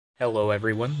Hello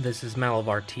everyone, this is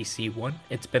Malavar TC1.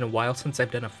 It's been a while since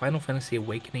I've done a Final Fantasy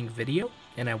Awakening video,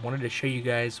 and I wanted to show you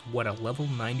guys what a level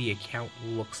 90 account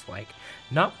looks like.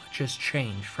 Not much has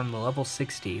changed from the level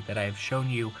 60 that I've shown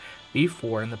you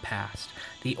before in the past.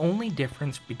 The only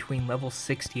difference between level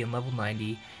 60 and level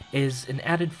 90 is an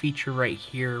added feature right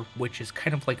here, which is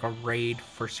kind of like a raid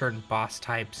for certain boss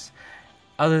types.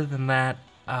 Other than that,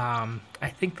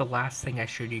 I think the last thing I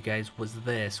showed you guys was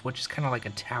this, which is kind of like a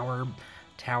tower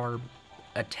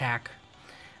attack.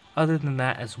 Other than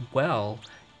that as well,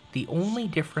 the only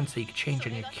difference that you can change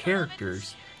on your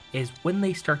characters is when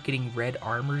they start getting red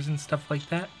armors and stuff like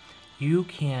that, you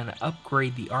can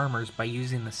upgrade the armors by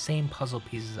using the same puzzle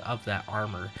pieces of that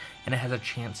armor, and it has a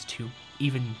chance to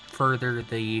even further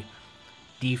the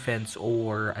defense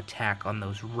or attack on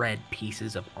those red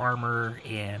pieces of armor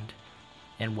and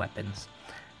weapons.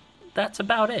 That's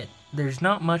about it. There's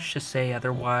not much to say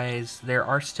otherwise. There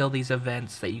are still these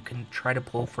events that you can try to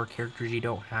pull for characters you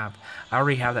don't have. I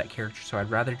already have that character, so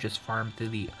I'd rather just farm through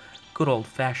the good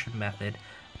old-fashioned method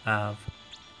of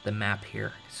the map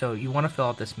here. So you want to fill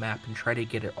out this map and try to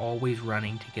get it always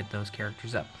running to get those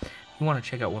characters up. You want to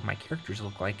check out what my characters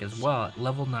look like as well at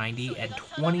level 90 and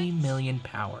 20 million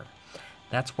power.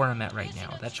 That's where I'm at right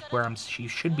now. That's where you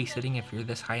should be sitting if you're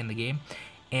this high in the game.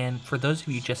 And for those of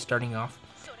you just starting off,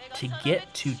 to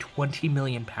get to 20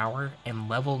 million power and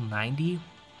level 90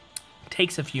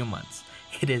 takes a few months.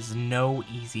 It is no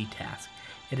easy task.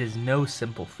 It is no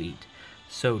simple feat.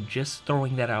 So just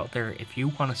throwing that out there, if you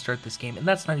want to start this game, and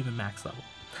that's not even max level.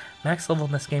 Max level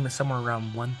in this game is somewhere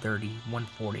around 130,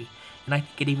 140, and I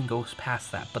think it even goes past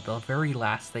that, but the very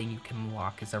last thing you can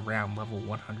unlock is around level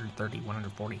 130,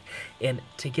 140. And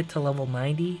to get to level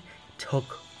 90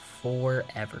 took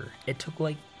forever. It took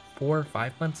like 4 or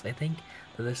 5 months, I think,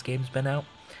 that this game's been out,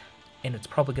 and it's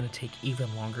probably going to take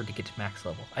even longer to get to max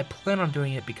level. I plan on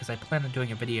doing it because I plan on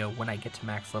doing a video when I get to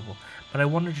max level, but I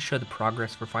wanted to show the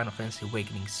progress for Final Fantasy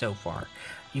Awakening so far.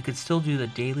 You can still do the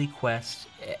daily quest.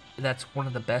 That's one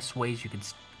of the best ways you can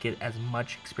get as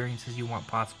much experience as you want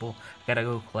possible. Gotta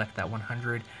go collect that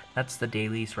 100. That's the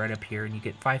dailies right up here, and you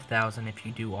get 5,000 if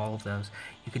you do all of those.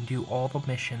 You can do all the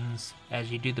missions. As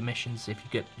you do the missions, if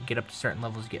you get up to certain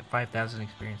levels, you get 5,000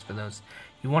 experience for those.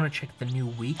 You want to check the new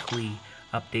weekly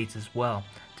updates as well.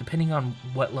 Depending on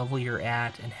what level you're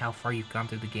at and how far you've gone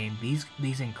through the game, these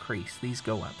increase, these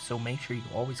go up. So make sure you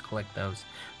always collect those.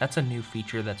 That's a new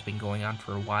feature that's been going on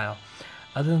for a while.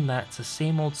 Other than that, it's the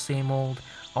same old, same old.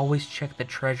 Always check the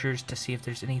treasures to see if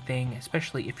there's anything,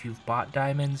 especially if you've bought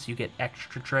diamonds, you get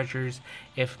extra treasures.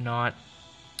 If not,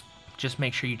 just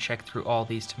make sure you check through all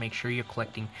these to make sure you're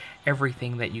collecting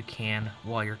everything that you can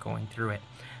while you're going through it.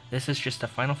 This is just a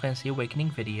Final Fantasy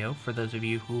Awakening video for those of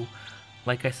you who,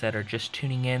 like I said, are just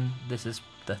tuning in. This is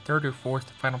the 3rd or 4th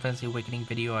Final Fantasy Awakening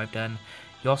video I've done.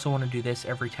 You also want to do this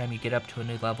every time you get up to a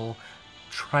new level.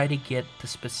 Try to get the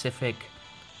specific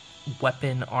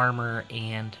weapon, armor,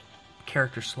 and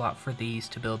character slot for these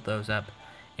to build those up,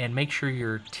 and make sure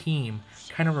your team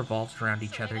kind of revolves around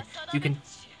each other. You can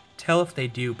tell if they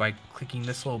do by clicking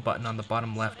this little button on the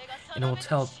bottom left, and it will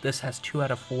tell this has 2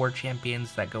 out of 4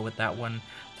 champions that go with that one,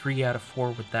 3 out of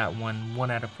 4 with that one,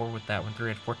 1 out of 4 with that one,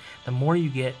 3 out of 4. The more you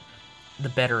get, the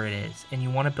better it is, and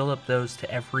you want to build up those to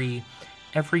every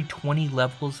 20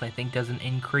 levels. I think does an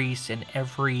increase, and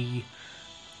every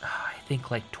I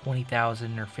think like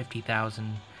 20,000 or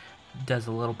 50,000 does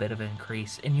a little bit of an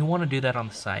increase, and you want to do that on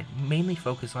the side. Mainly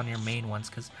focus on your main ones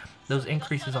because those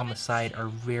increases on the side are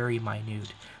very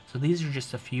minute. So these are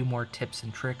just a few more tips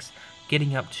and tricks.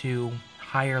 Getting up to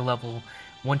higher level,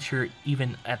 once you're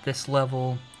even at this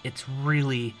level, it's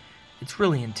really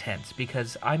intense,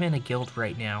 because I'm in a guild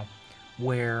right now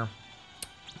where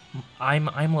I'm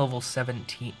level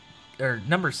 17 or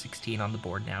number 16 on the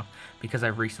board now because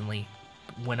I've recently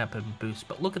went up in boost.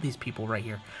 But look at these people right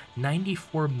here.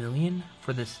 94 million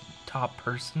for this top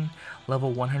person,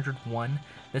 level 101.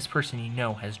 This person, you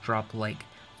know, has dropped like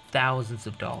thousands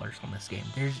of dollars on this game.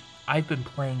 I've been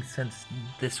playing since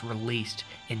this released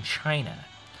in China,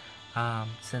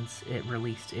 since it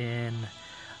released in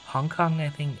Hong Kong, I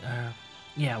think.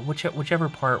 Yeah, whichever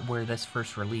part where this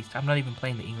first released. I'm not even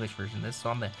playing the English version. This is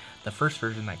on the first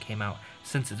version that came out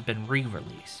since it's been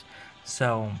re-released.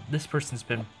 So this person's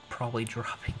been probably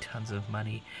dropping tons of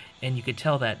money, and you could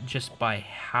tell that just by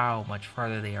how much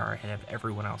farther they are ahead of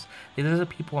everyone else. There's other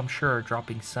people I'm sure are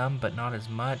dropping some, but not as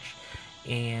much.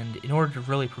 And in order to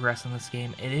really progress in this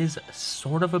game, it is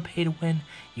sort of a pay to win.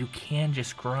 You can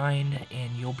just grind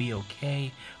and you'll be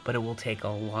okay, but it will take a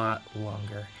lot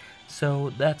longer.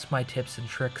 So that's my tips and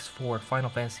tricks for Final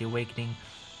Fantasy Awakening.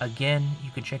 Again,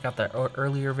 you can check out the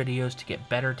earlier videos to get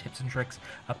better tips and tricks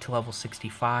up to level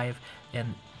 65.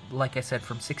 And like I said,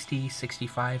 from 60,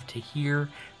 65 to here,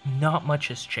 not much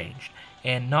has changed.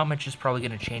 And not much is probably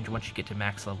going to change once you get to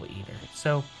max level either.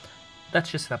 So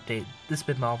that's just an update. This has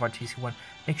been Malvar TC1.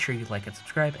 Make sure you like and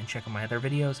subscribe and check out my other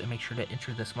videos and make sure to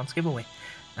enter this month's giveaway.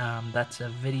 That's a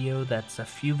video that's a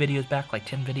few videos back, like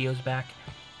 10 videos back,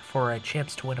 for a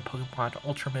chance to win a Pokemon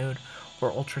Ultra Moon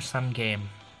or Ultra Sun game.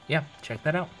 Yeah, check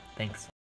that out. Thanks.